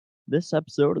This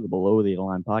episode of the Below the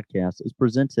Line podcast is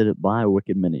presented by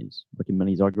Wicked Minis. Wicked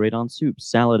Minis are great on soup,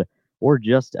 salad, or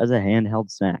just as a handheld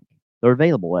snack. They're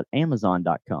available at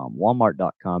Amazon.com,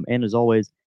 Walmart.com, and as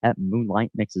always, at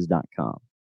MoonlightMixes.com.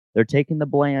 They're taking the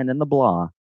bland and the blah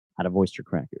out of oyster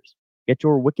crackers. Get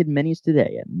your Wicked Minis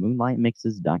today at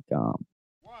MoonlightMixes.com.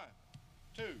 One,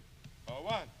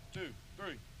 two,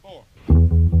 three, four.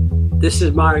 This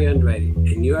is Mario Andretti,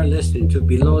 and you are listening to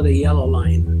Below the Yellow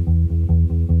Line.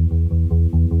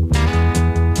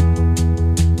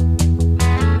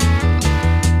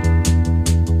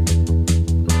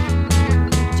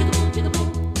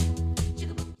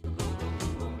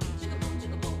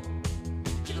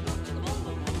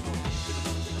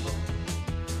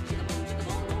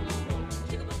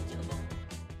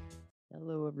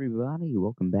 Hello, everybody.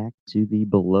 Welcome back to the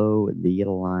Below the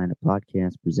Yellow Line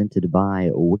podcast presented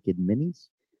by Wicked Minis.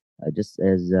 Just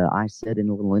as I said in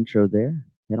a little intro there,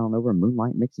 head on over to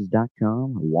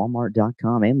MoonlightMixes.com,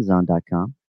 Walmart.com,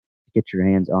 Amazon.com to get your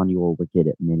hands on your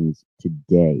Wicked Minis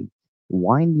today.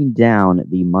 Winding down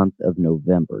the month of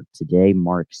November, today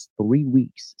marks 3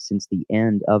 weeks since the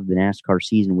end of the NASCAR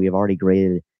season. We have already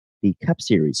graded the Cup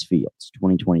Series fields,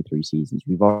 2023 seasons.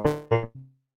 We've already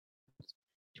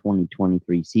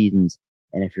 2023 seasons.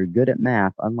 And if you're good at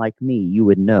math, unlike me, you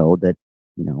would know that,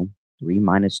 3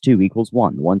 minus 2 equals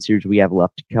 1. The one series we have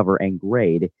left to cover and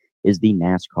grade is the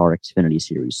NASCAR Xfinity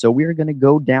Series. So we're going to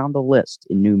go down the list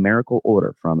in numerical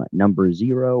order from number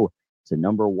 0 to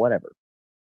number whatever.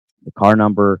 The car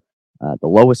number, the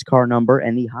lowest car number,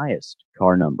 and the highest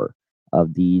car number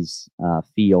of these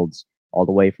fields, all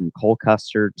the way from Cole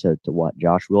Custer to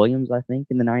Josh Williams, I think,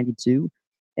 in the 92,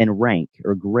 and rank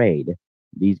or grade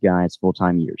these guys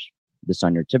full-time years. This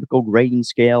on your typical grading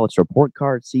scale. It's report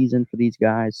card season for these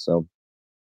guys, so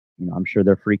I'm sure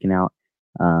they're freaking out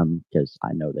because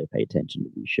I know they pay attention to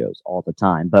these shows all the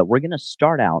time. But we're going to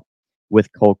start out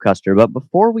with Cole Custer. But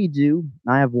before we do,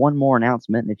 I have one more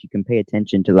announcement, and if you can pay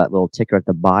attention to that little ticker at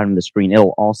the bottom of the screen,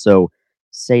 it'll also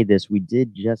say this. We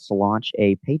did just launch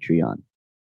a Patreon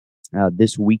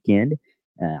this weekend.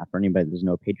 For anybody that doesn't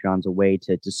know, Patreon's a way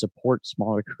to support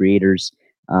smaller creators.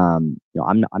 I'm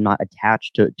not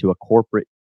attached to a corporate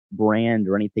brand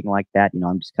or anything like that.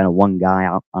 I'm just kind of one guy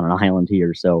out on an island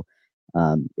here. So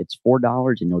it's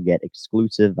 $4, and you'll get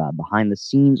exclusive behind the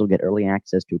scenes. You'll get early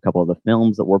access to a couple of the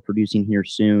films that we're producing here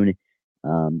soon.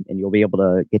 And you'll be able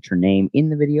to get your name in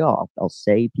the video. I'll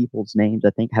say people's names.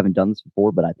 I haven't done this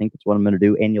before, but I think that's what I'm going to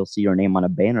do. And you'll see your name on a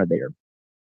banner there.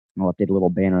 I'll update a little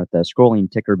banner at the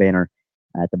scrolling ticker banner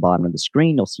at the bottom of the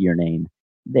screen. You'll see your name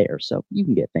there. So you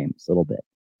can get famous a little bit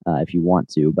if you want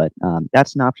to. But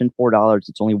that's an option, $4.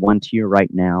 It's only one tier right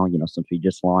now. Since we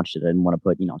just launched it, I didn't want to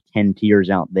put, 10 tiers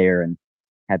out there and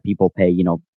have people pay,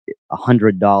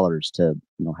 $100 to,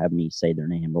 have me say their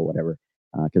name or whatever.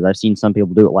 Because I've seen some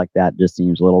people do it like that. It just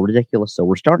seems a little ridiculous. So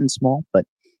we're starting small, but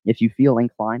if you feel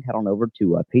inclined, head on over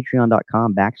to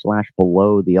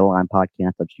patreon.com/below the Yellow Line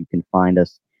podcast. That you can find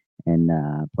us and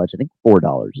pledge, I think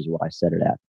 $4 is what I set it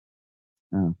at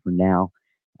for now.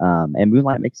 And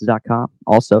MoonlightMixes.com.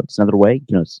 Also, it's another way,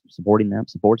 supporting them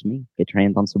supports me. Get your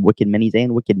hands on some Wicked Minis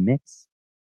and Wicked Mix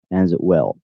as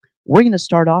well. We're going to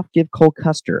start off, give Cole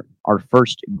Custer our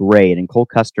first grade. And Cole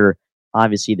Custer,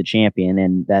 obviously the champion,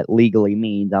 and that legally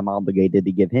means I'm obligated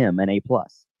to give him an A+.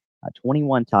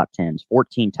 21 top 10s,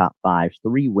 14 top 5s,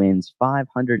 3 wins,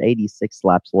 586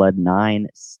 laps led, 9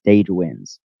 stage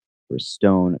wins for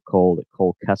Stone Cold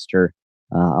Cole Custer.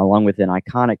 Along with an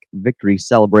iconic victory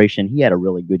celebration. He had a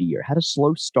really good year. Had a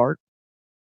slow start,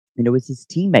 and it was his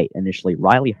teammate initially,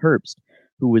 Riley Herbst,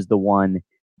 who was the one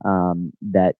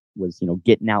that was,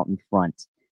 getting out in front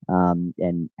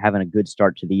and having a good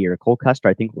start to the year. Cole Custer,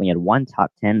 I think, only had 1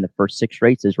 top 10 in the first 6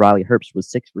 races. Riley Herbst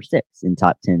was 6 for 6 in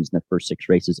top 10s in the first 6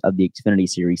 races of the Xfinity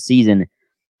Series season.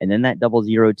 And then that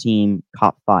 00 team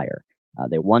caught fire.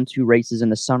 They won 2 races in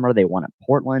the summer. They won at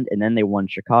Portland, and then they won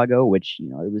Chicago, which,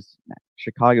 it was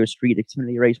Chicago Street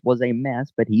Xfinity race was a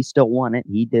mess, but he still won it.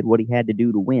 He did what he had to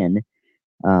do to win.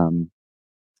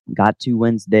 Got 2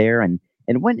 wins there, and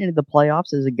went into the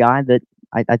playoffs as a guy that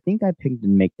I think I picked to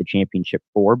make the championship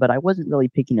for, but I wasn't really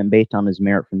picking him based on his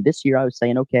merit from this year. I was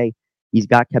saying, okay, he's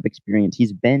got Cup experience.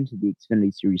 He's been to the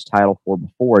Xfinity Series title for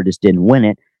before, just didn't win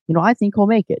it. I think he'll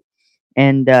make it.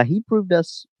 And he proved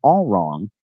us all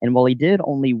wrong. And while he did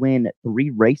only win 3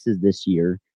 races this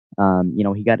year,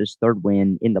 he got his 3rd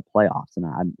win in the playoffs.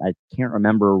 And I can't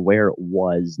remember where it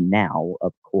was now,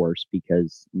 of course,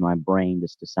 because my brain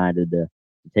just decided to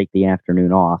take the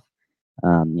afternoon off.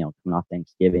 Coming off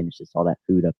Thanksgiving, it's just all that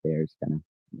food up there. It's kind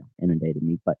of inundated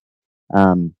me. But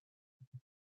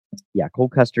Cole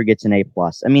Custer gets an A+.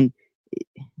 I mean,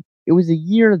 it was a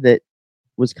year that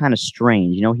was kind of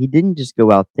strange. You know, he didn't just go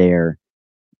out there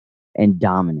and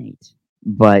dominate,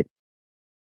 but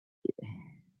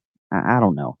I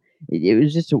don't know. It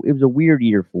was just it was a weird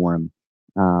year for him.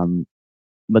 Um,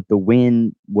 but the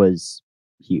win was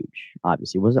huge.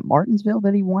 Obviously, was it Martinsville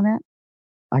that he won at?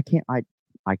 I can't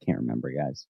remember,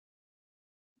 guys.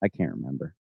 I can't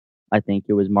remember. I think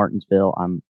it was Martinsville.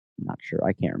 I'm not sure.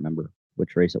 I can't remember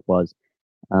which race it was.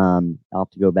 I'll have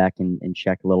to go back and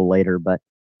check a little later, but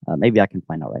maybe I can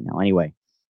find out right now. Anyway,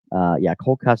 yeah,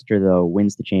 Cole Custer though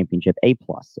wins the championship, A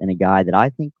plus, and a guy that I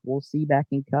think we'll see back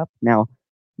in Cup. Now,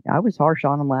 I was harsh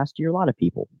on him last year. A lot of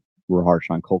people were harsh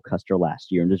on Cole Custer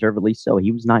last year, and deservedly so.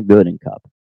 He was not good in Cup.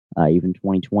 Even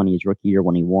 2020, his rookie year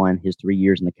when he won, his 3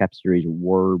 years in the Cup Series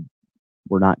were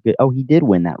not good. Oh, he did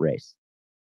win that race.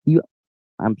 He,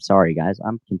 I'm sorry, guys,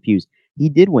 I'm confused. He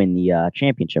did win the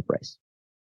championship race.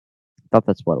 I thought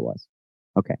that's what it was.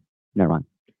 Okay, never mind.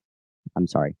 I'm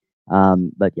sorry.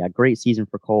 But yeah, great season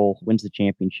for Cole. Wins the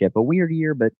championship. A weird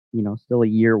year, but still a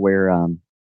year where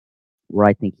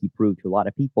I think he proved to a lot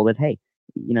of people that hey,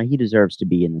 he deserves to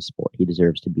be in the sport. He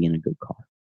deserves to be in a good car.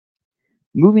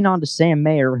 Moving on to Sam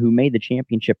Mayer, who made the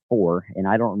championship 4, and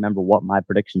I don't remember what my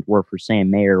predictions were for Sam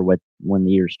Mayer when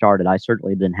the year started. I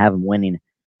certainly didn't have him winning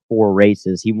 4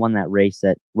 races. He won that race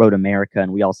at Road America,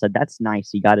 and we all said, that's nice.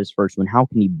 He got his first win. How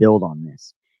can he build on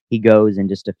this? He goes and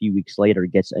just a few weeks later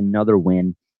gets another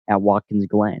win at Watkins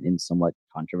Glen in somewhat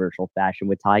controversial fashion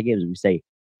with Ty Gibbs. We say,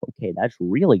 okay, that's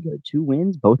really good. 2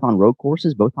 wins, both on road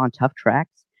courses, both on tough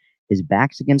tracks. His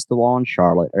back's against the wall in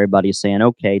Charlotte. Everybody's saying,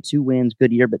 okay, 2 wins,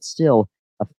 good year, but still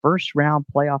a first-round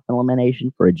playoff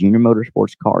elimination for a junior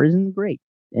motorsports car isn't great.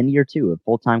 In year 2 of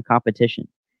full-time competition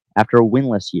after a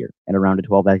winless year and a round of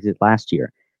 12 exit last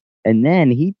year. And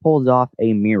then he pulls off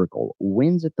a miracle,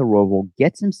 wins at the Roval,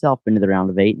 gets himself into the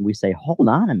round of 8, and we say, hold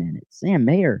on a minute, Sam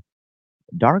Mayer,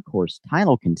 dark horse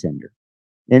title contender.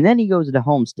 And then he goes to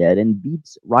Homestead and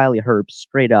beats Riley Herbst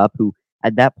straight up, who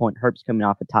at that point, Herbst coming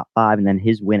off a top 5, and then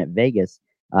his win at Vegas.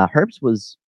 Herbst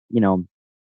was,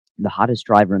 the hottest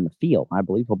driver in the field. I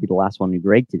believe he'll be the last one to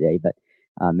grade today, but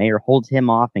Mayer holds him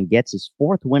off and gets his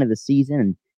 4th win of the season.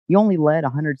 And he only led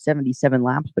 177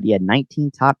 laps, but he had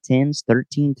 19 top 10s,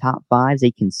 13 top 5s,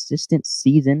 a consistent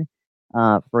season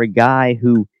for a guy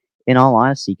who, in all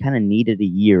honesty, kind of needed a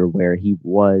year where he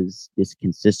was just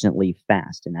consistently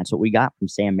fast. And that's what we got from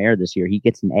Sam Mayer this year. He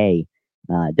gets an A.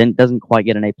 Doesn't quite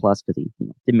get an A plus because he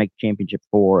didn't make the championship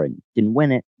 4 and didn't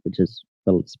win it, which is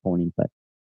a little disappointing, but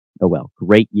oh well,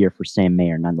 great year for Sam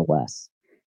Mayer nonetheless.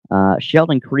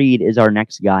 Sheldon Creed is our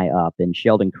next guy up, and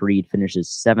Sheldon Creed finishes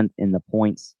 7th in the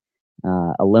points,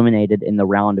 eliminated in the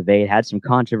round of 8. Had some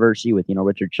controversy with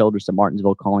Richard Childress of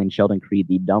Martinsville calling Sheldon Creed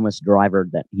the dumbest driver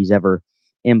that he's ever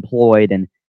employed. And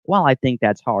while I think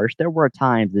that's harsh, there were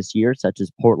times this year, such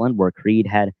as Portland, where Creed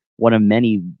had one of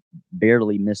many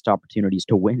barely missed opportunities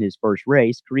to win his first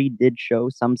race. Creed did show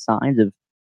some signs of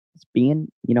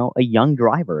being, a young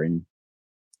driver and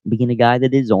being a guy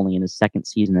that is only in his 2nd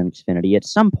season in Xfinity. At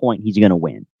some point, he's going to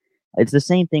win. It's the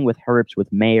same thing with Herbst,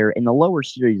 with Mayer. In the lower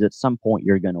series, at some point,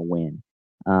 you're going to win.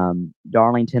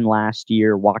 Darlington last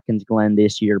year, Watkins Glen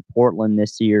this year, Portland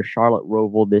this year, Charlotte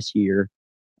Roval this year.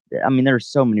 I mean, there's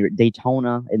so many.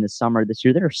 Daytona in the summer this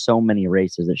year. There are so many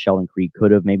races that Sheldon Creed could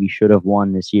have, maybe should have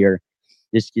won this year.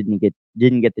 Just didn't get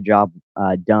the job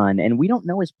done. And we don't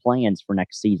know his plans for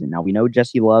next season. Now, we know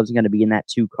Jesse Love's going to be in that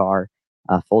 2 car.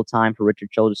 Full-time for Richard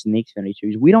Childress in the Xfinity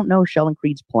Series. We don't know Sheldon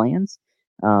Creed's plans.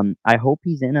 I hope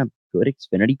he's in a good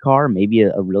Xfinity car, maybe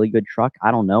a really good truck.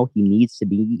 I don't know. He needs to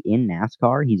be in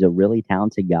NASCAR. He's a really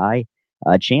talented guy.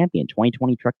 Champion,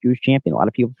 2020 Truck Series champion. A lot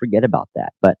of people forget about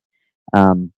that. But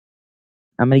I'm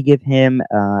going to give him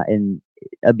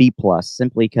a B+,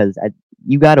 simply because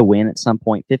you got to win at some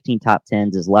point. 15 top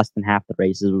 10s is less than half the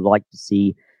races. We'd like to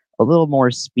see a little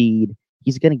more speed.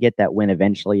 He's going to get that win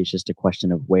eventually. It's just a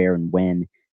question of where and when.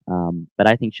 But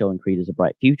I think Sheldon Creed is a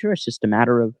bright future. It's just a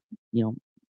matter of,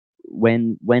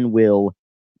 when will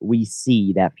we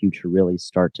see that future really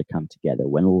start to come together?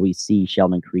 When will we see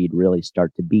Sheldon Creed really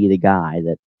start to be the guy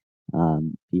that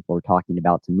people are talking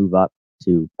about to move up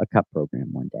to a Cup program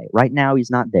one day? Right now, he's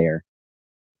not there.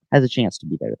 Has a chance to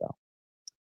be there, though.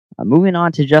 Moving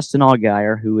on to Justin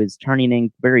Allgaier, who is turning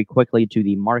in very quickly to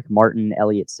the Mark Martin,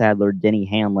 Elliott Sadler, Denny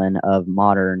Hamlin of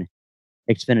modern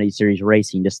Xfinity Series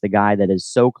racing. Just the guy that is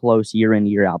so close year in,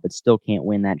 year out, but still can't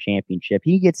win that championship.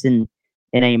 He gets an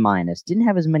A-. Didn't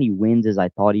have as many wins as I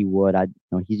thought he would.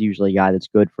 He's usually a guy that's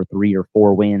good for 3 or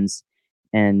 4 wins.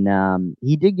 And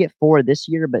he did get 4 this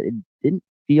year, but it didn't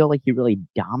feel like he really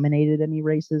dominated any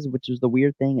races, which was the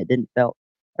weird thing. It didn't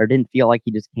feel like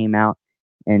he just came out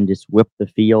and just whip the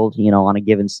field, on a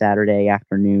given Saturday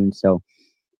afternoon. So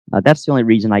that's the only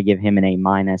reason I give him an A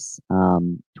minus.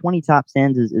 20 top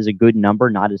tens is a good number,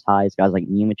 not as high as guys like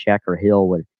Nemechek or Hill,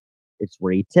 where it's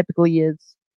where he typically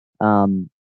is.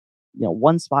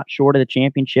 One spot short of the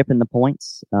championship in the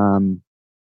points.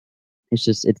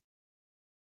 It's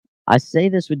I say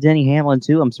this with Denny Hamlin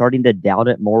too. I'm starting to doubt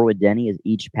it more with Denny as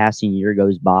each passing year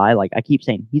goes by. Like I keep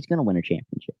saying, he's going to win a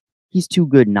championship. He's too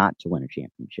good not to win a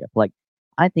championship. Like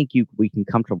I think we can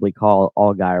comfortably call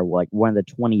Allgaier like one of the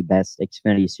 20 best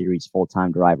Xfinity Series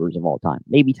full-time drivers of all time.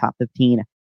 Maybe top 15.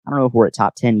 I don't know if we're at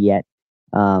top 10 yet.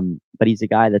 But he's a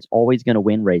guy that's always going to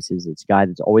win races. It's a guy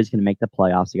that's always going to make the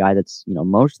playoffs. A guy that's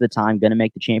most of the time going to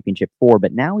make the championship four.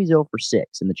 But now he's 0 for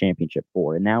 6 in the championship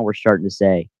four, and now we're starting to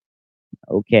say,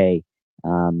 okay,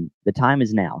 the time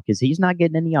is now because he's not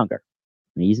getting any younger.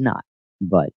 He's not.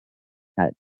 But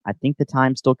I think the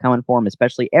time's still coming for him,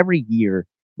 especially every year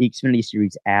the Xfinity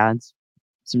Series adds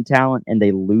some talent and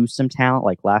they lose some talent.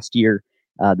 Like last year,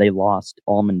 they lost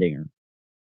Allmendinger.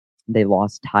 They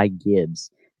lost Ty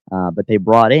Gibbs. But they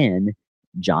brought in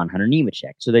John Hunter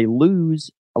Nemechek. So they lose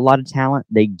a lot of talent.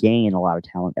 They gain a lot of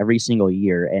talent every single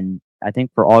year. And I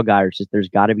think for Allgaier, there's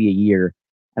got to be a year.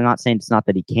 I'm not saying it's not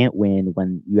that he can't win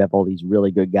when you have all these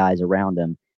really good guys around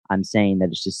him. I'm saying that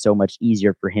it's just so much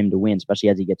easier for him to win, especially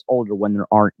as he gets older, when there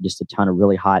aren't just a ton of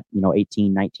really hot,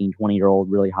 18, 19, 20-year-old,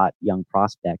 really hot young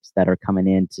prospects that are coming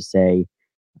in to say,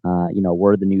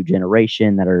 we're the new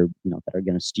generation that are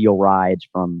going to steal rides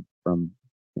from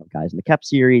guys in the Cup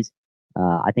Series.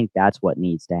 I think that's what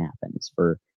needs to happen. Is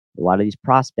for a lot of these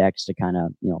prospects to kind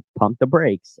of pump the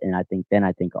brakes, and I think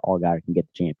Allgaier can get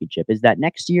the championship. Is that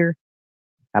next year?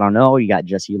 I don't know. You got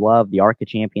Jesse Love, the ARCA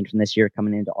champion from this year,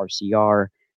 coming into RCR.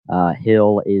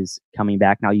 Hill is coming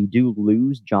back. Now you do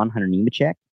lose John Hunter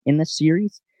Nemechek in this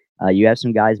series. You have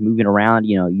some guys moving around.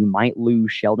 You might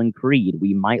lose Sheldon Creed.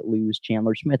 We might lose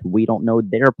Chandler Smith. We don't know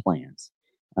their plans.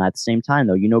 At the same time,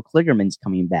 though, Kligerman's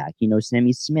coming back.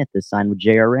 Sammy Smith is signed with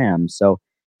JRM. So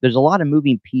there's a lot of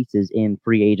moving pieces in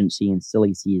free agency and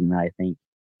silly season that I think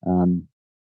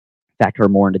factor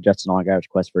more into Justin Allgaier's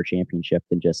quest for a championship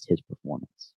than just his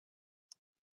performance.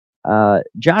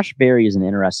 Josh Berry is an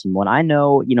interesting one. I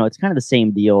know, it's kind of the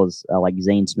same deal as like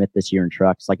Zane Smith this year in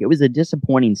trucks. Like it was a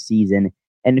disappointing season.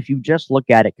 And if you just look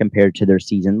at it compared to their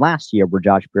season last year where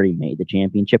Josh Berry made the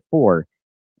championship four,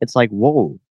 it's like,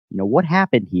 whoa, what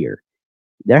happened here?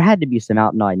 There had to be some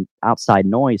outside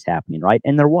noise happening, right?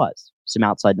 And there was some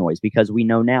outside noise because we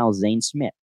know now Zane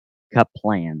Smith, Cup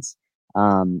plans.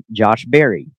 Josh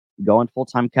Berry going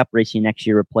full-time Cup racing next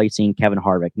year, replacing Kevin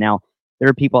Harvick. Now, there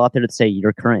are people out there that say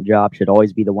your current job should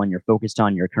always be the one you're focused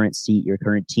on, your current seat, your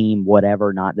current team,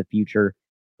 whatever, not the future.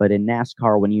 But in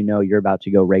NASCAR, when you're about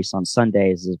to go race on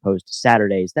Sundays as opposed to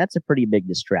Saturdays, that's a pretty big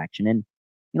distraction. And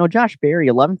Josh Berry,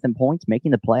 11th in points,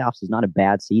 making the playoffs is not a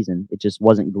bad season. It just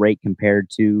wasn't great compared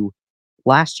to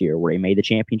last year where he made the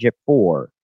championship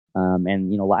four.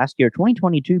 And last year,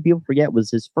 2022, people forget,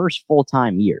 was his first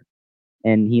full-time year.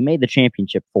 And he made the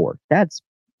championship four. That's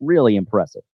really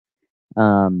impressive.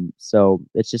 So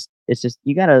it's just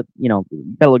you gotta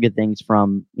look at things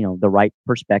from the right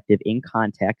perspective in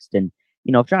context. And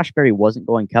if Josh Berry wasn't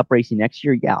going Cup racing next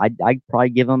year, yeah, I'd probably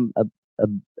give him a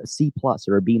C plus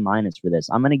or a B minus for this.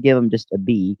 I'm going to give him just a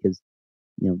B because,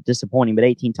 disappointing, but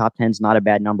 18 top 10 is not a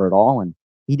bad number at all. And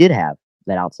he did have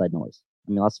that outside noise.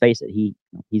 I mean, let's face it,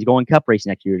 he's going Cup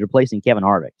racing next year. He's replacing Kevin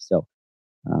Harvick. So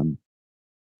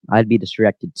I'd be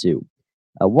distracted too.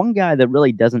 One guy that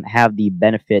really doesn't have the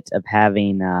benefit of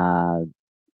having,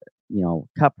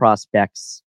 Cup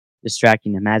prospects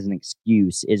distracting him as an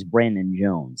excuse is Brandon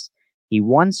Jones. He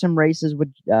won some races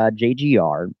with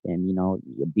JGR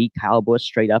and, beat Kyle Busch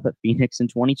straight up at Phoenix in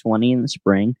 2020 in the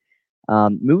spring.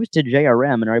 Moves to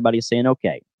JRM and everybody's saying,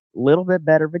 okay, a little bit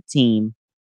better of a team.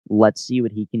 Let's see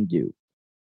what he can do.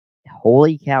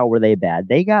 Holy cow, were they bad.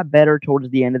 They got better towards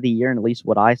the end of the year, and at least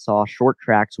what I saw, short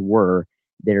tracks were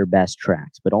their best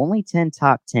tracks. But only 10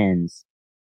 top 10s,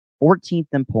 14th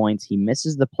in points. He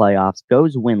misses the playoffs,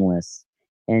 goes winless.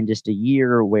 And just a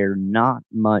year where not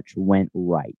much went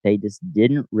right. They just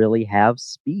didn't really have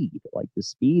speed. Like the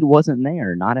speed wasn't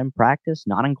there, not in practice,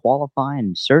 not in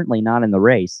qualifying, certainly not in the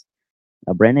race.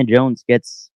 Brandon Jones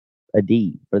gets a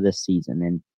D for this season.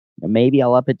 And maybe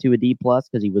I'll up it to a D plus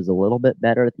because he was a little bit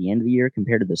better at the end of the year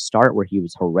compared to the start where he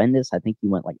was horrendous. I think he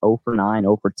went like 0 for 9,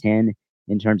 0 for 10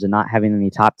 in terms of not having any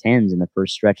top 10s in the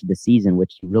first stretch of the season,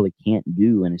 which you really can't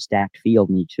do in a stacked field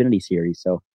in the Xfinity Series.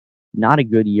 So not a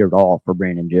good year at all for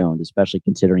Brandon Jones, especially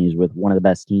considering he's with one of the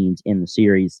best teams in the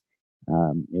series. It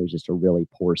was just a really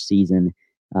poor season.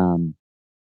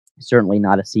 Certainly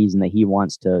not a season that he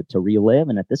wants to relive.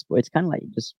 And at this point, it's kind of like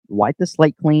just wipe the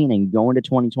slate clean and go into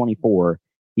 2024.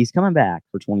 He's coming back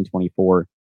for 2024.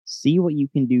 See what you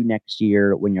can do next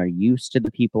year when you're used to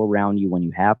the people around you, when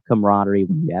you have camaraderie,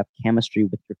 when you have chemistry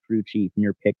with your crew chief and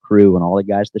your pit crew and all the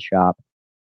guys at the shop.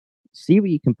 See what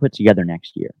you can put together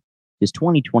next year. Because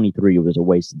 2023 was a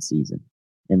wasted season,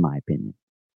 in my opinion.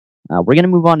 We're going to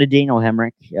move on to Daniel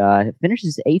Hemrick.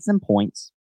 Finishes 8th in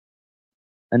points.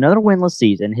 Another winless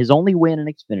season. His only win in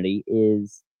Xfinity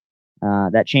is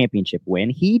that championship win.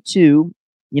 He too,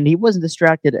 he wasn't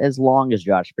distracted as long as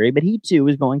Josh Berry, but he too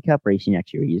is going Cup racing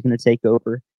next year. He's going to take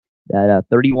over that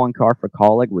 31 car for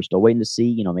Kaulig. We're still waiting to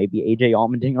see, maybe AJ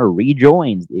Allmendinger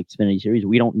rejoins the Xfinity Series.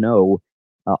 We don't know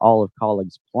all of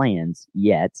Kaulig's plans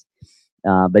yet.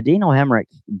 But Daniel Hemrick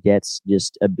gets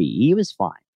just a B. He was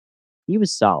fine. He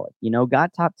was solid.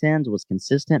 Got top 10s, was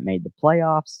consistent, made the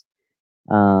playoffs.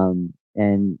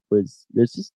 And was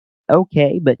just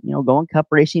okay, but going Cup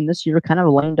racing this year, kind of a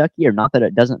lame duck year. Not that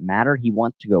it doesn't matter. He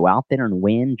wants to go out there and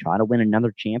win, try to win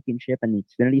another championship in the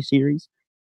Xfinity Series.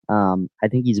 I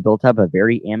think he's built up a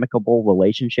very amicable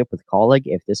relationship with Kaulig.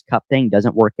 If this Cup thing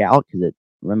doesn't work out, because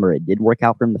remember it did work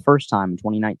out for him the first time in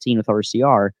 2019 with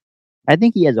RCR, I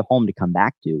think he has a home to come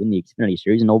back to in the Xfinity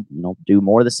Series, and he'll do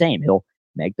more of the same. He'll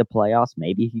make the playoffs.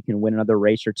 Maybe he can win another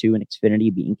race or two in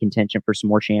Xfinity, be in contention for some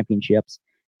more championships.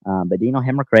 But Daniel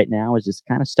Hemrick right now is just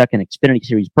kind of stuck in Xfinity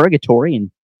Series purgatory, and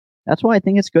that's why I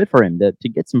think it's good for him to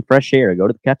get some fresh air, go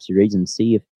to the Cup Series, and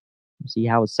see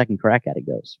how his second crack at it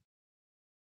goes.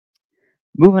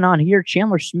 Moving on here,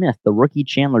 Chandler Smith, the rookie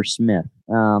Chandler Smith.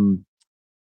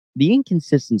 The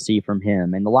inconsistency from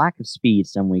him and the lack of speed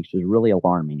some weeks was really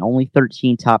alarming. Only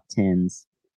 13 top 10s,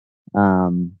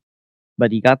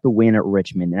 but he got the win at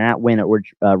Richmond, and that win at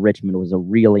Richmond was a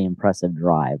really impressive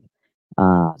drive.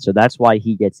 So that's why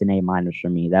he gets an A-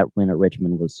 from me. That win at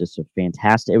Richmond was just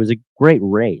it was a great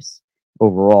race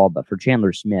overall, but for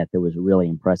Chandler Smith, it was a really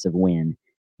impressive win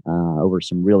over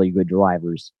some really good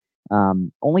drivers.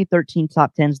 Only 13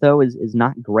 top 10s, though, is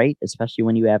not great, especially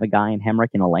when you have a guy in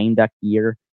Hemrick in a lame duck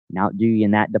year and outdo you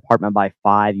in that department by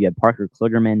 5. You have Parker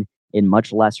Kligerman in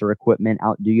much lesser equipment,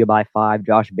 outdo you by 5.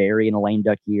 Josh Berry in a lame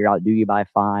duck year, outdo you by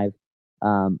 5.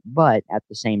 But at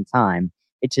the same time,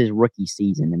 it's his rookie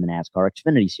season in the NASCAR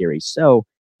Xfinity Series. So,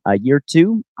 year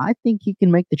 2, I think he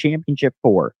can make the championship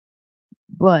 4.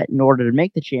 But in order to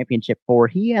make the championship 4,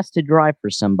 he has to drive for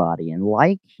somebody. And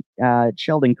like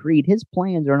Sheldon Creed, his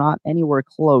plans are not anywhere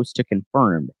close to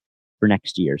confirmed for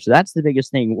next year. So that's the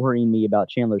biggest thing worrying me about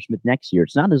Chandler Smith next year.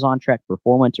 It's not his on-track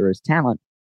performance or his talent.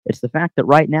 It's the fact that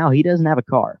right now he doesn't have a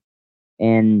car.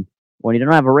 And when you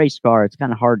don't have a race car, it's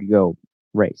kind of hard to go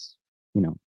race.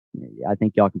 I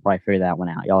think y'all can probably figure that one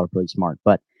out. Y'all are pretty smart.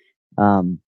 But,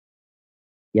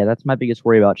 yeah, that's my biggest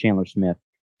worry about Chandler Smith.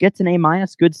 Gets an A-,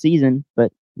 good season,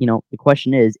 but, the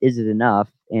question is it enough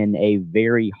in a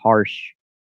very harsh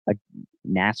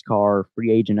NASCAR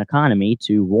free agent economy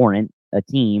to warrant a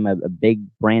team, a big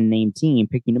brand name team,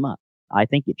 picking him up? I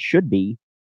think it should be.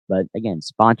 But again,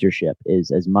 sponsorship is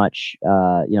as much,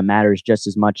 matters just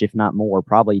as much, if not more,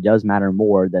 probably does matter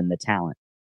more than the talent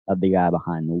of the guy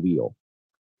behind the wheel.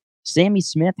 Sammy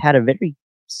Smith had a very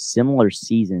similar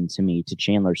season to me to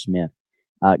Chandler Smith.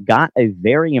 Got a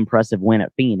very impressive win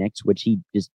at Phoenix, which he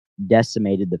just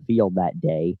decimated the field that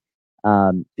day.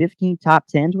 15 top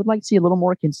 10s. Would like to see a little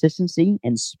more consistency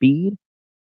and speed.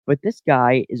 But this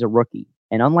guy is a rookie.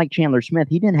 And unlike Chandler Smith,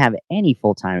 he didn't have any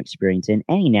full-time experience in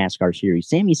any NASCAR series.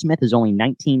 Sammy Smith is only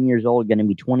 19 years old, going to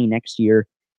be 20 next year.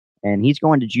 And he's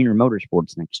going to Junior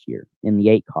Motorsports next year in the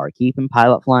 8 car. Keeping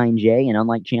Pilot Flying J. And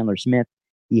unlike Chandler Smith,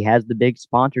 he has the big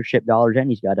sponsorship dollars and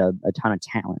he's got a ton of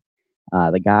talent.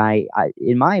 The guy,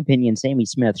 in my opinion, Sammy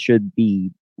Smith should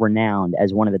be renowned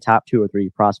as one of the top 2 or 3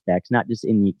 prospects, not just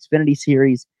in the Xfinity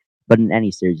Series, but in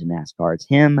any series of NASCAR. It's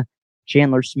him,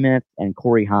 Chandler Smith, and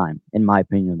Corey Heim, in my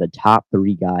opinion, the top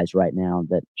 3 guys right now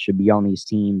that should be on these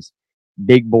teams.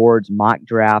 Big boards, mock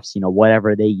drafts,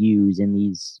 whatever they use in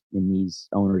these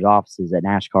owners' offices at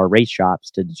NASCAR race shops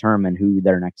to determine who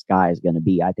their next guy is going to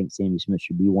be. I think Sammy Smith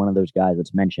should be one of those guys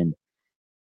that's mentioned.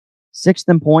 6th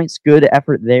in points, good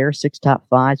effort there. 6 top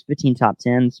 5s, 15 top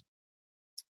 10s.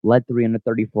 Led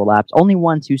 334 laps. Only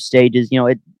won 2 stages.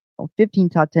 15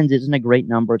 top 10s isn't a great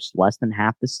number. It's less than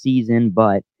half the season,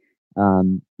 but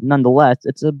nonetheless,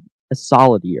 it's a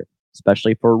solid year,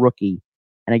 especially for a rookie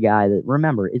and a guy that,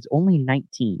 remember, is only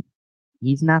 19.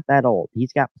 He's not that old.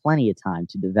 He's got plenty of time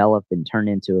to develop and turn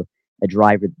into a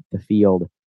driver that the field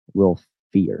will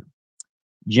fear.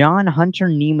 John Hunter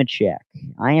Nemechek.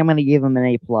 I am going to give him an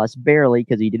A+, barely,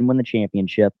 because he didn't win the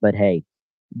championship, but hey,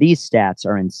 these stats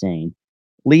are insane.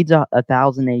 leads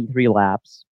 1,083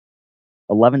 laps,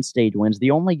 11 stage wins.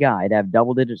 The only guy to have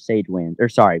double-digit stage wins, or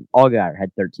sorry, Allgaier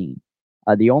had 13.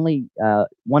 The only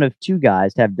one of two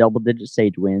guys to have double-digit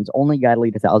stage wins, only guy to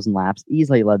lead 1,000 laps,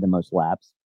 easily led the most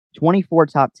laps. 24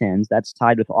 top 10s, that's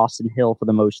tied with Austin Hill for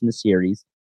the most in the series.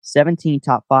 17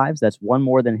 top 5s, that's one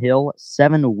more than Hill.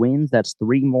 7 wins, that's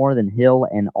 3 more than Hill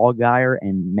and Allgaier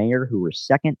and Mayer, who were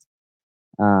second.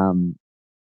 Only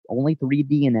 3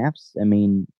 DNFs. I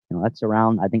mean, that's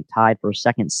around, I think, tied for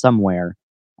second somewhere.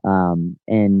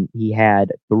 And he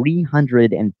had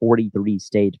 343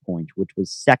 stage points, which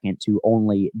was second to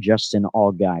only Justin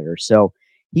Allgaier. So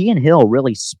he and Hill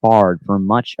really sparred for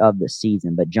much of the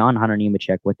season. But John Hunter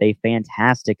Nemechek with a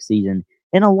fantastic season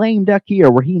in a lame duck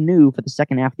year where he knew for the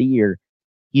second half of the year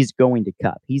he's going to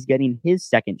Cup. He's getting his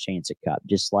second chance at Cup,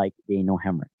 just like Daniel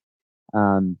Hemrick.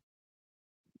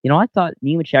 I thought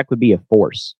Nemechek would be a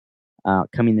force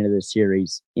coming into the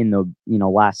series in the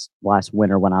last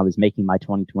winter when I was making my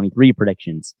 2023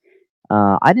 predictions.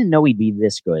 I didn't know he'd be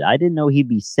this good. I didn't know he'd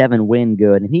be 7-win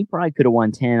good, and he probably could have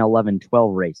won 10, 11,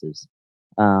 12 races.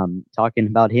 Talking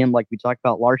about him like we talked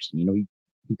about Larson,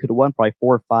 he could have won probably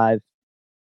 4 or 5,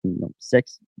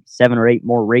 6, 7 or 8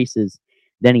 more races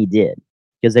than he did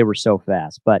because they were so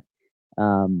fast. But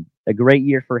a great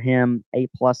year for him, A+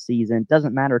 season.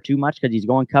 Doesn't matter too much because he's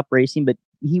going Cup racing, but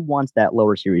he wants that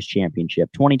lower series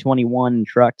championship. 2021 in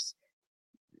trucks,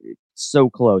 so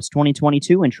close.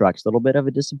 2022 in trucks, a little bit of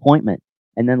a disappointment.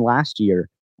 And then last year,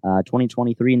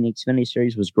 2023 in the Xfinity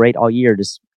Series was great all year,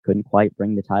 just couldn't quite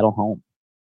bring the title home.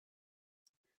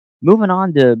 Moving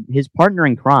on to his partner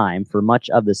in crime for much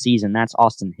of the season, that's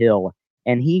Austin Hill.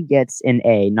 And he gets an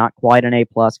A, not quite an A+,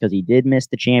 because he did miss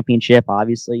the championship,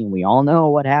 obviously. And we all know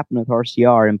what happened with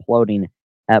RCR imploding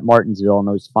at Martinsville in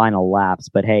those final laps.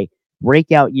 But hey,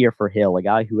 breakout year for Hill, a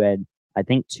guy who had, I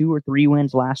think, 2 or 3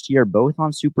 wins last year, both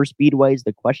on super speedways.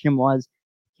 The question was,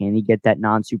 can he get that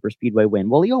non-super speedway win?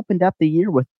 Well, he opened up the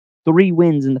year with 3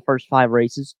 wins in the first 5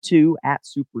 races, 2 at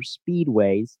super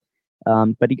speedways.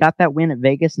 But he got that win at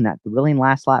Vegas and that thrilling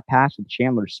last lap pass with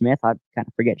Chandler Smith. I kind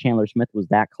of forget Chandler Smith was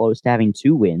that close to having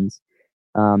 2 wins.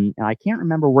 And I can't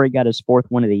remember where he got his 4th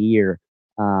win of the year,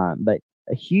 but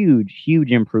a huge,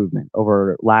 huge improvement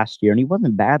over last year. And he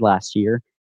wasn't bad last year.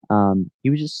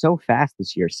 He was just so fast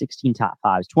this year. 16 top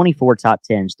 5s, 24 top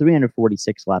 10s,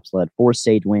 346 laps led, 4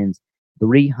 stage wins,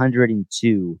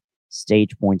 302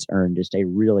 stage points earned. Just a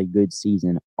really good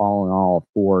season all in all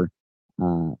for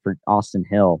Austin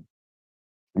Hill.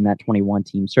 And that 21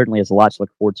 team certainly has a lot to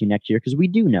look forward to next year because we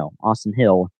do know Austin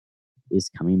Hill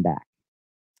is coming back.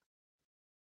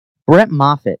 Brett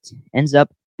Moffitt ends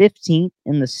up 15th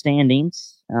in the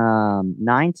standings, 9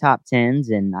 top 10s,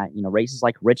 and races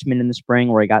like Richmond in the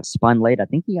spring where he got spun late. I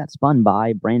think he got spun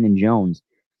by Brandon Jones.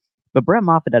 But Brett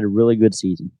Moffitt had a really good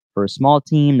season. For a small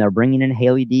team, they're bringing in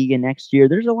Haley Deegan next year.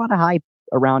 There's a lot of hype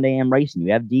around AM Racing.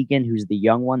 You have Deegan, who's the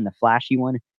young one, the flashy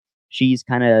one. She's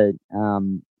kind of,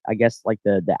 I guess, like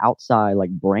the outside like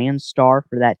brand star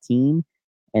for that team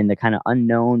and the kind of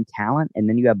unknown talent. And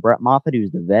then you have Brett Moffitt,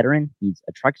 who's the veteran. He's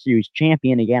a Truck Series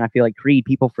champion. Again, I feel like Creed,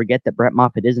 people forget that Brett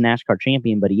Moffitt is a NASCAR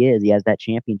champion, but he is. He has that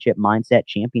championship mindset,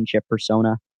 championship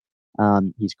persona.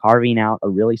 He's carving out a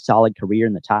really solid career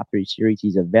in the top 3 series.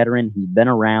 He's a veteran. He's been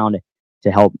around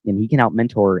to help, and he can help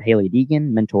mentor Haley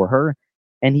Deegan, mentor her.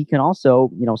 And he can also,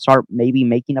 start maybe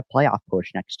making a playoff push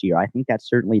next year. I think that's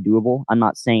certainly doable. I'm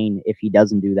not saying if he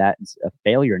doesn't do that, it's a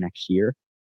failure next year.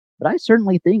 But I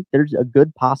certainly think there's a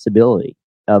good possibility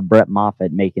of Brett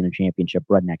Moffitt making a championship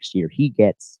run next year. He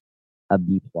gets a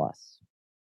B+.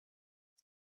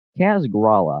 Kaz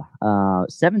Gralla,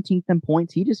 17th in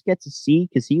points. He just gets a C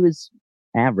because he was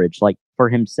average, like for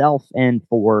himself and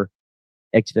for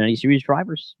Xfinity Series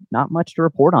drivers. Not much to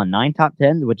report on. 9 top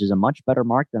 10s, which is a much better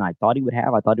mark than I thought he would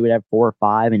have. I thought he would have 4 or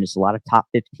 5 and just a lot of top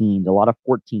 15s, a lot of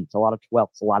 14s, a lot of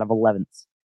 12s, a lot of 11s.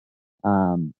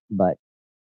 But,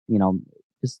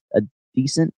 just a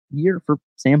decent year for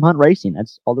Sam Hunt Racing.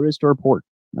 That's all there is to report.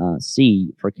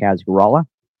 C for Kaz Gralla.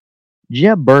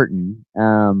 Jeb Burton,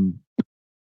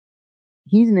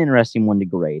 he's an interesting one to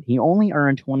grade. He only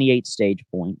earned 28 stage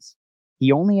points.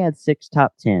 He only had 6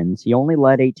 top 10s. He only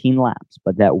led 18 laps.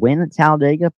 But that win at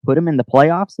Talladega put him in the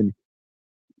playoffs, and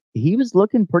he was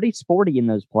looking pretty sporty in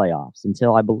those playoffs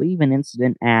until, I believe, an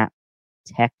incident at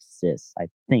Texas, I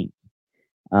think.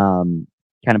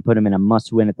 Kind of put him in a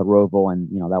must-win at the Roval, and,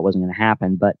 that wasn't going to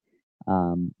happen. But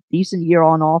decent year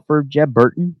all in all for Jeb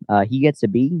Burton. He gets a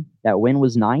B. That win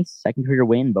was nice. Second career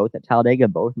win, both at Talladega,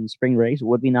 both in the spring race. It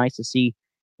would be nice to see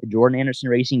Jordan Anderson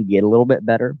Racing get a little bit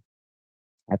better.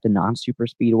 at the non-super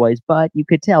speedways, but you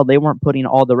could tell they weren't putting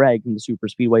all their eggs in the super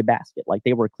speedway basket. Like,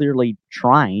 they were clearly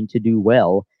trying to do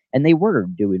well, and they were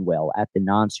doing well at the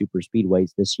non-super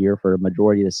speedways this year for a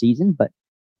majority of the season, but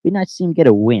it'd be nice to see them get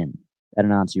a win at a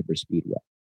non-super speedway.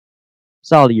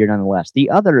 Solid year nonetheless. The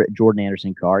other Jordan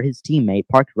Anderson car, his teammate,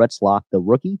 Parker Retzloff, the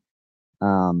rookie,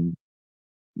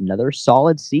 another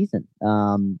solid season.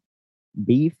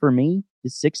 B for me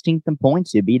is 16th in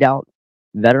points. You beat out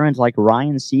veterans like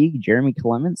Ryan Sieg, Jeremy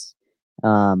Clements.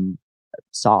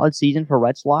 Solid season for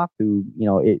Retzloff, who,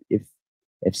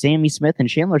 if Sammy Smith and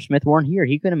Chandler Smith weren't here,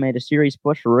 he could have made a serious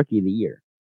push for Rookie of the Year.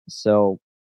 So,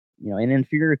 in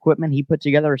inferior equipment, he put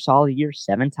together a solid year,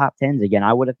 7 top 10s. Again,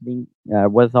 I would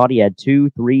have thought he had 2,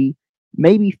 3,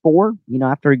 maybe 4,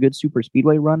 after a good super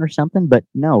speedway run or something. But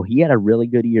no, he had a really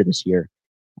good year this year.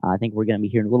 I think we're going to be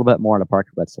hearing a little bit more out of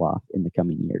Parker Retzloff in the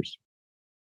coming years.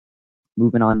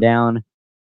 Moving on down,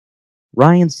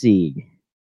 Ryan Sieg.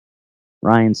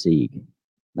 I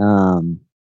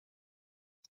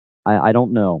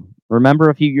don't know. Remember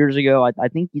a few years ago, I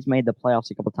think he's made the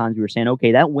playoffs a couple times. We were saying,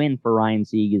 okay, that win for Ryan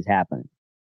Sieg is happening.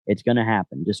 It's going to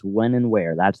happen. Just when and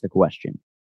where, that's the question.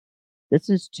 This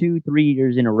is 2, 3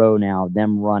 years in a row now,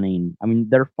 them running. I mean,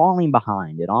 they're falling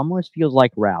behind. It almost feels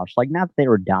like Roush. Like, not that they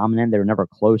were dominant. They were never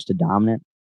close to dominant.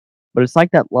 But it's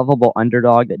like that lovable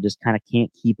underdog that just kind of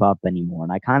can't keep up anymore.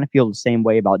 And I kind of feel the same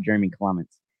way about Jeremy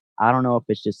Clements. I don't know if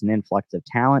it's just an influx of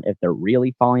talent, if they're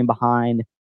really falling behind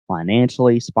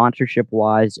financially,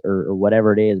 sponsorship-wise, or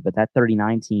whatever it is. But that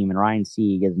 39 team and Ryan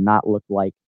Sieg has not looked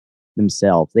like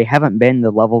themselves. They haven't been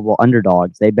the lovable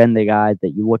underdogs. They've been the guys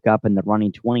that you look up and they're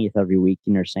running 20th every week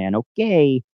and you're saying,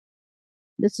 okay,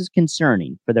 this is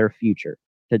concerning for their future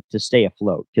to stay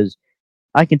afloat. Because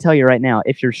I can tell you right now,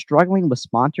 if you're struggling with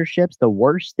sponsorships, the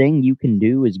worst thing you can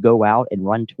do is go out and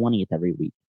run 20th every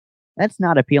week. That's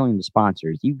not appealing to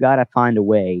sponsors. You've got to find a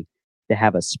way to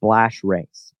have a splash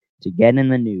race, to get in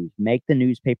the news, make the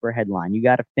newspaper headline. You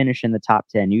got to finish in the top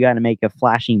 10. You got to make a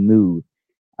flashy move.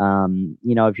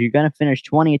 If you're going to finish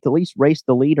 20th, at least race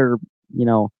the leader,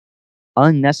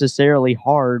 unnecessarily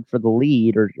hard for the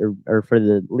lead or for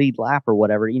the lead lap or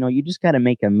whatever. You just got to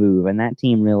make a move, and that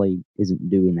team really isn't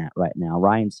doing that right now.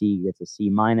 Ryan Sieg gets a C-.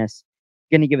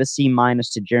 Going to give a C-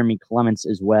 to Jeremy Clements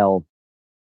as well.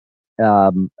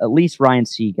 At least Ryan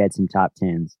Sieg had some top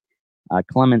 10s.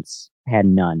 Clements had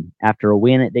none. After a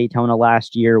win at Daytona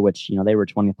last year, which, they were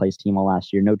 20th place team all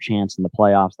last year, no chance in the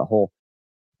playoffs, the whole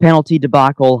penalty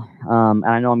debacle. And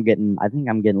I know I'm getting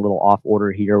a little off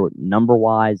order here number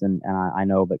wise, and I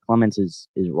know, but Clements is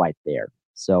right there.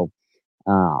 So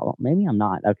maybe I'm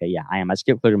not. Okay, yeah, I am. I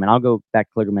skipped Kligerman. I'll go back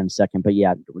to Kligerman in a second. But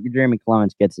yeah, Jeremy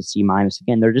Clements gets a C-.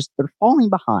 Again, they're falling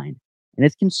behind, and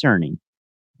it's concerning.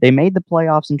 They made the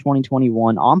playoffs in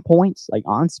 2021 on points, like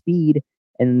on speed,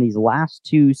 and in these last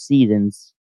 2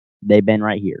 seasons, they've been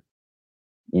right here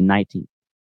in 19th,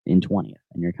 in 20th,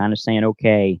 and you're kind of saying,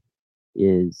 okay,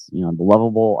 is the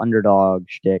lovable underdog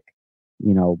shtick,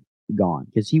 gone,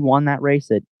 because he won that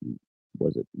race at,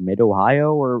 was it Mid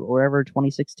Ohio or wherever,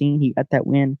 2016? He got that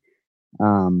win,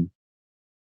 and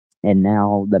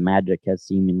now the magic has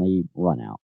seemingly run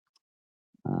out.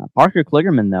 Parker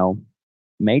Kligerman, though,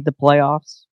 made the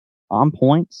playoffs on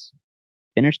points,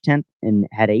 finished 10th, and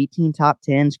had 18 top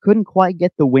 10s. Couldn't quite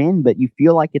get the win, but you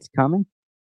feel like it's coming.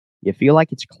 You feel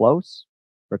like it's close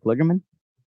for Kligerman,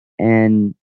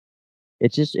 and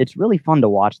it's really fun to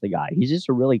watch the guy. He's just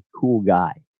a really cool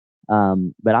guy.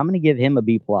 But I'm going to give him a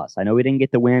B+. I know he didn't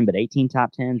get the win, but 18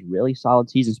 top 10s, really solid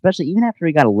season, especially even after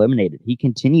he got eliminated. He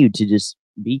continued to just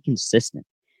be consistent.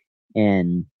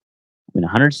 And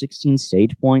 116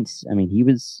 stage points. I mean, he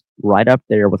was right up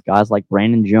there with guys like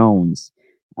Brandon Jones,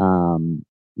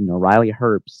 Riley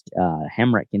Herbst,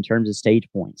 Hemrick in terms of stage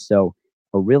points. So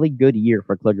a really good year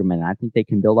for Kligerman. I think they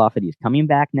can build off it. He's coming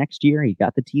back next year. He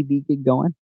got the TV gig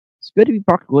going. It's good to be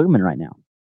Parker Kligerman right now.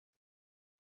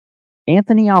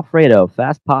 Anthony Alfredo,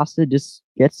 Fast Pasta, just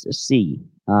gets a C.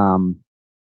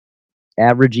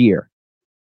 Average year.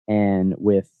 And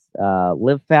with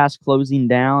Live Fast closing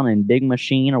down and Big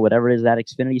Machine or whatever it is, that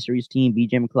Xfinity Series team,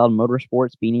 BJ McLeod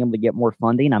Motorsports, being able to get more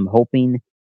funding, I'm hoping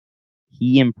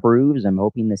he improves. I'm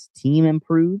hoping this team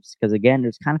improves, because, again,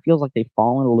 it kind of feels like they've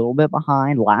fallen a little bit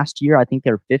behind. Last year, I think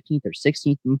they were 15th or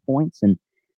 16th in points, and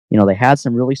they had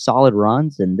some really solid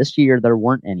runs, and this year there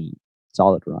weren't any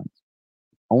solid runs.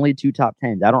 Only 2 top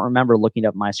 10s. I don't remember looking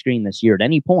up my screen this year at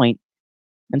any point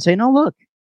and saying, "Oh, look,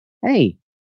 hey,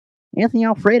 Anthony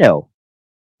Alfredo,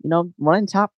 running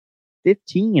top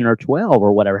 15 or 12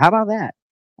 or whatever. How about that?"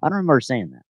 I don't remember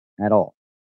saying that at all.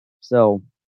 So,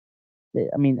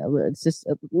 I mean, it's just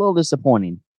a little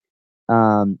disappointing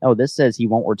This says he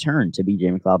won't return to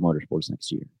BJ McLeod Motorsports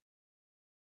next year.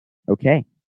 Okay.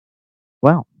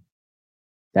 Well,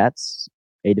 that's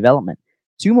a development.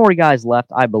 2 more guys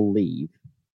left, I believe.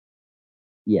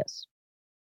 Yes.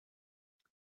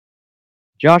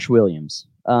 Josh Williams.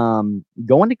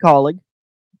 Going to college.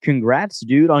 Congrats,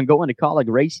 dude, on going to college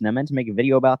racing. I meant to make a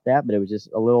video about that, but it was just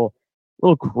a little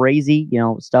crazy.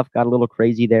 Stuff got a little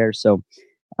crazy there. So,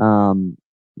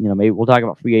 maybe we'll talk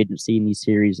about free agency in these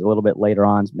series a little bit later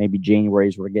on. Maybe January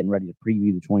as we're getting ready to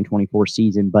preview the 2024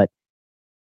 season. But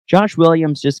Josh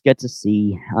Williams just gets a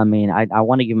C. I mean, I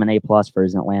want to give him an A+ for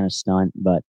his Atlanta stunt,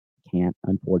 but can't,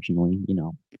 unfortunately.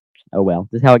 Oh well,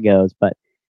 this is how it goes. But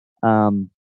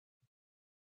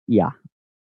yeah,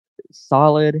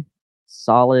 solid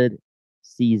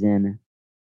season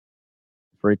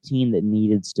for a team that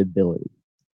needed stability,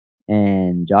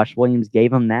 and Josh Williams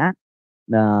gave him that.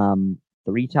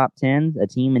 3 top 10s, a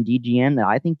team in DGM that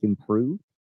I think improved,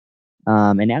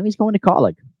 and now he's going to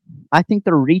college. I think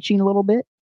they're reaching a little bit,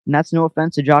 and that's no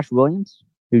offense to Josh Williams,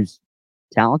 who's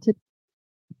talented,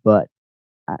 but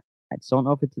I just don't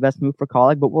know if it's the best move for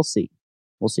college, but we'll see.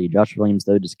 Josh Williams,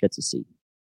 though, just gets a C.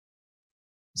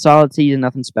 Solid season,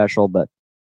 nothing special, but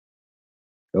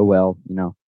go well,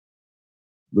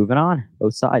 Moving on,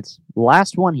 both sides.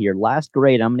 Last one here, last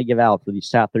grade I'm going to give out for these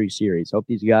top 3 series. Hope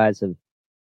these guys have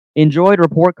enjoyed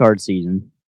report card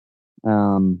season.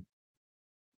 But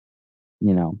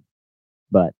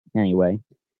anyway,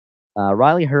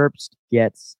 Riley Herbst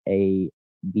gets a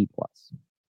B+.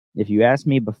 If you asked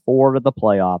me before the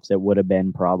playoffs, it would have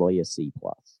been probably a C+.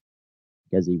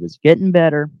 Because he was getting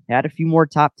better, had a few more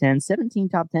top 10s. 17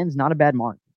 top 10s is not a bad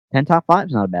mark. 10 top 5s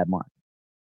is not a bad mark.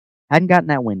 Hadn't gotten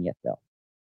that win yet, though.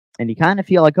 And you kind of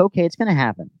feel like, okay, it's going to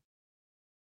happen.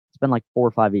 It's been like 4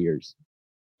 or 5 years.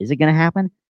 Is it going to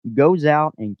happen? Goes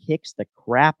out and kicks the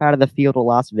crap out of the field of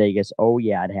Las Vegas. Oh,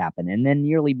 yeah, it happened. And then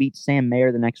nearly beat Sam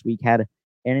Mayer the next week. Had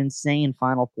an insane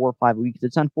final 4 or 5 weeks.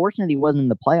 It's unfortunate he wasn't in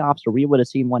the playoffs, or we would have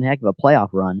seen one heck of a playoff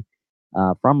run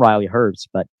from Riley Herbst.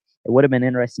 But it would have been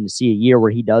interesting to see a year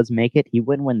where he does make it. He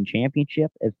wouldn't win the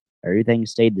championship if everything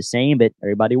stayed the same, but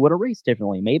everybody would have raced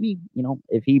differently. Maybe,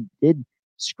 if he did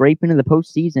scrape into the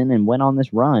postseason and went on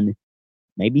this run,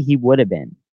 maybe he would have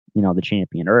been, the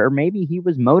champion. Or maybe he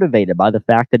was motivated by the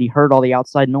fact that he heard all the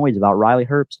outside noise about Riley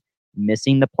Herbst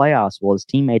missing the playoffs while his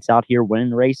teammates out here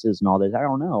winning races and all this. I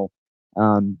don't know.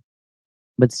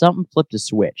 But something flipped a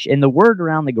switch. And the word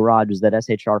around the garage is that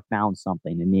SHR found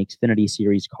something in the Xfinity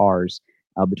Series cars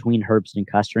between Herbst and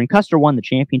Custer. And Custer won the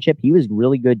championship. He was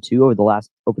really good, too, over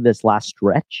this last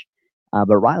stretch.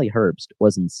 But Riley Herbst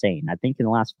was insane. I think in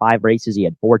the last 5 races, he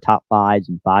had 4 top 5s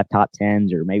and 5 top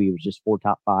 10s, or maybe it was just 4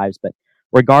 top 5s. But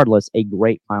regardless, a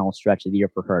great final stretch of the year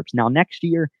for Herbst. Now, next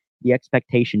year, the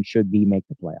expectation should be make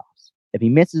the playoffs. If he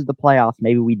misses the playoffs,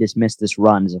 maybe we dismiss this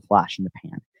run as a flash in the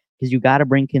pan, because you got to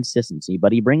bring consistency.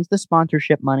 But he brings the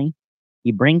sponsorship money.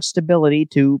 He brings stability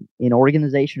to an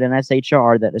organization in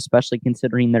SHR that, especially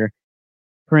considering their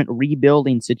current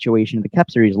rebuilding situation at the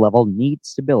Cup Series level, needs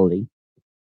stability.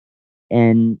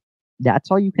 And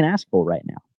that's all you can ask for right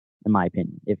now, in my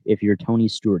opinion. If you're Tony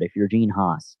Stewart, if you're Gene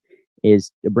Haas,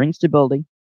 is to bring stability,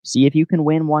 see if you can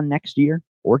win 1 next year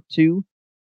or 2,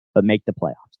 but make the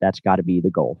playoffs. That's got to be the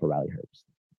goal for Riley Herbst.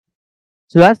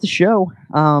 So that's the show.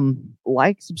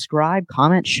 Like, subscribe,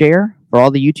 comment, share. For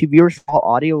all the YouTube viewers, for all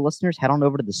audio listeners, head on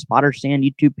over to the Spotter Stand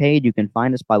YouTube page. You can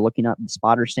find us by looking up the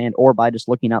Spotter Stand or by just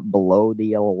looking up Below the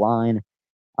Yellow Line.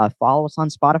 Follow us on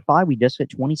Spotify. We just hit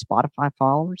 20 Spotify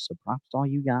followers, so props to all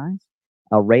you guys.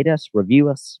 Rate us, review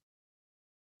us,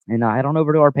 and head on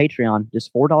over to our Patreon.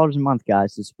 Just $4 a month,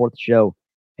 guys, to support the show.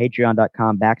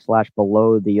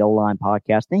 Patreon.com/Below the Yellow Line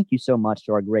podcast. Thank you so much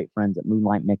to our great friends at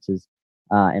Moonlight Mixes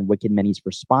and Wicked Minis for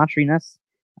sponsoring us.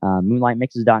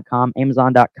 MoonlightMixes.com,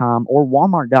 Amazon.com, or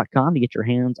Walmart.com to get your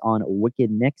hands on Wicked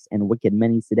Mix and Wicked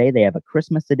Minis today. They have a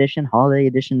Christmas edition, holiday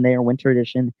edition there, winter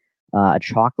edition, a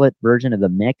chocolate version of the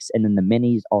mix, and then the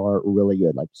minis are really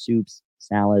good, like soups,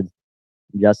 salads,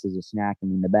 just as a snack. I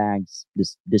mean, the bags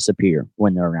just disappear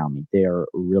when they're around me. They're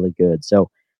really good. So,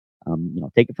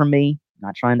 take it from me.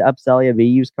 Not trying to upsell you. Be a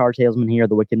used car salesman here.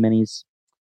 The Wicked Minis,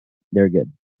 they're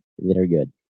good. They're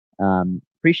good.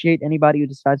 Appreciate anybody who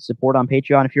decides to support on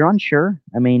Patreon. If you're unsure,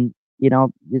 I mean,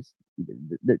 it's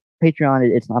the Patreon.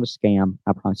 It's not a scam.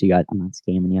 I promise you guys, I'm not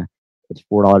scamming you. It's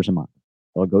 $4 a month.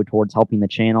 It'll go towards helping the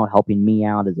channel, helping me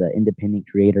out as an independent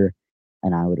creator,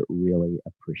 and I would really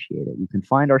appreciate it. You can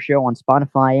find our show on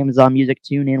Spotify, Amazon Music,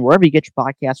 TuneIn, wherever you get your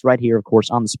podcasts. Right here, of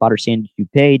course, on the Spotter Stand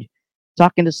YouTube page.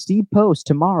 Talking to Steve Post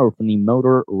tomorrow from the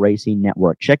Motor Racing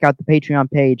Network. Check out the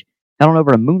Patreon page. Head on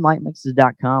over to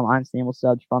moonlightmixes.com. I'm Samuel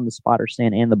Stubbs from the Spotter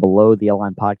Stand and the Below the Yellow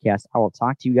Line podcast. I will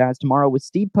talk to you guys tomorrow with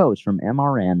Steve Post from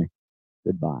MRN.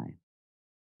 Goodbye.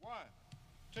 1,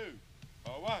 2,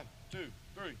 1, 2,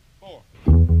 3, 4.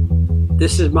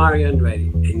 This is Mario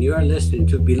Andretti, and you are listening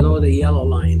to Below the Yellow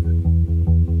Line.